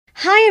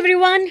Hi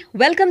everyone,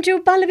 welcome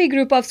to Pallavi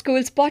Group of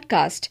Schools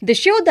podcast, the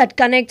show that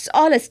connects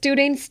all our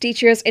students,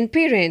 teachers, and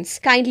parents.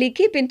 Kindly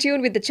keep in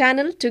tune with the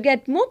channel to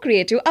get more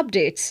creative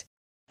updates.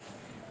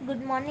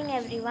 Good morning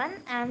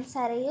everyone. I am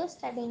Sarayu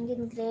studying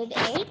in grade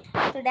 8.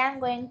 Today I am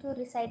going to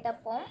recite a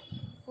poem,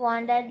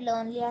 Wandered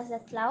Lonely as a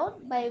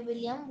Cloud by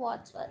William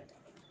Wordsworth.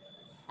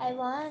 I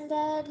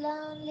wandered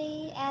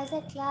lonely as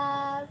a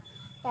cloud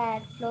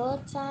that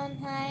floats on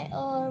high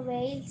o'er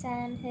vales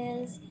and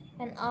hills,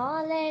 when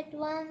all at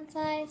once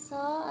I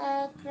saw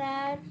a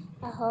crowd,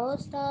 a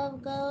host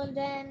of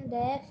golden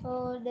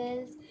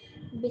daffodils,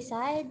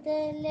 beside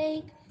the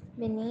lake,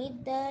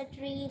 beneath the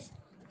trees,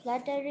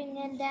 fluttering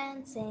and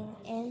dancing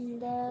in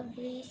the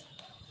breeze.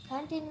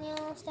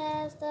 Continuous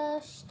as the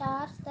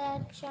stars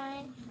that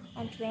shine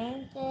and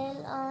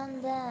twinkle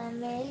on the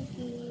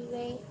Milky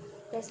Way,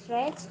 they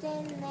stretched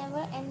in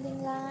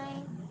never-ending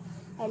line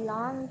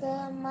along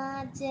the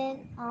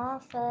margin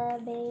of a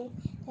bay.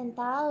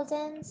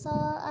 10,000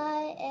 saw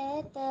I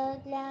at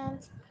a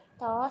glance,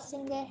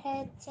 tossing their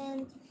heads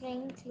in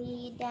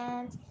friendly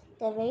dance.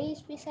 The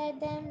waves beside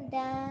them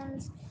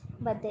danced,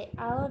 but they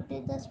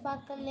outdid the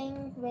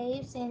sparkling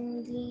waves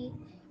in glee.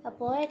 A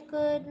poet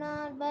could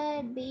not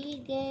but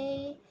be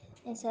gay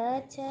in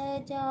such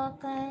a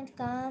jocund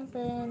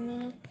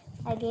company.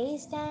 I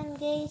gazed and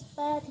gazed,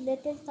 but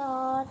little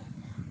thought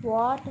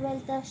what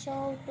wealth the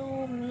show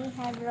to me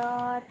had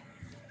wrought.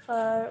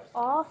 For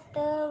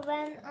after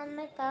when on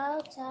my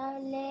couch I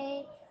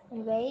lay,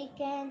 in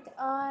vacant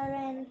or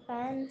in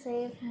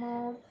pensive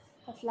mood,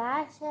 a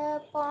flash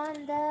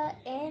upon the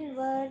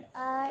inward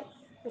eye,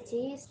 which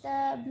is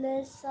the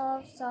bliss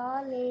of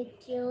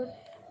solitude,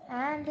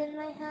 and in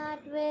my heart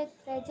with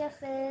pleasure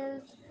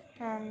fills,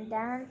 and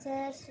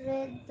dances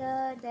with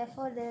the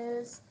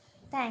daffodils.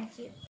 Thank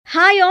you.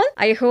 Hi all,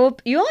 I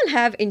hope you all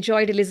have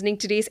enjoyed listening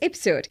to today's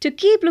episode. To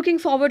keep looking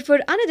forward for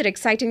another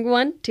exciting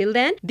one, till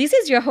then, this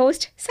is your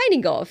host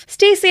signing off.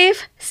 Stay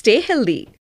safe, stay healthy.